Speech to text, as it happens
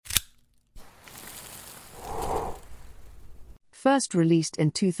First released in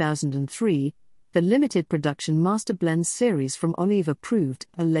 2003, the limited production Master Blends series from Oliva proved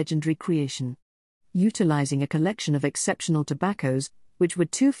a legendary creation. Utilizing a collection of exceptional tobaccos, which were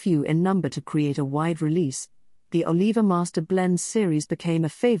too few in number to create a wide release, the Oliva Master Blends series became a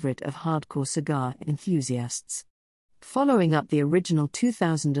favorite of hardcore cigar enthusiasts. Following up the original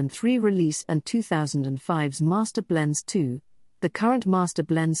 2003 release and 2005's Master Blends 2, the current Master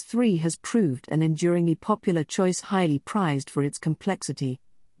Blends 3 has proved an enduringly popular choice, highly prized for its complexity,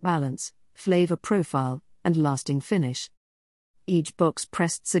 balance, flavor profile, and lasting finish. Each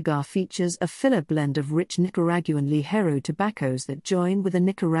box-pressed cigar features a filler blend of rich Nicaraguan Ligero tobaccos that join with a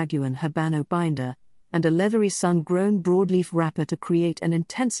Nicaraguan Habano binder, and a leathery sun-grown broadleaf wrapper to create an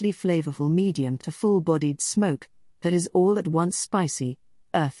intensely flavorful medium to full-bodied smoke that is all at once spicy,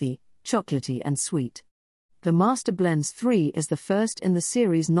 earthy, chocolatey and sweet. The Master Blends 3 is the first in the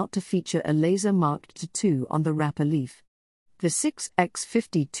series not to feature a laser-marked tattoo on the wrapper leaf. The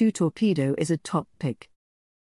 6x52 Torpedo is a top pick.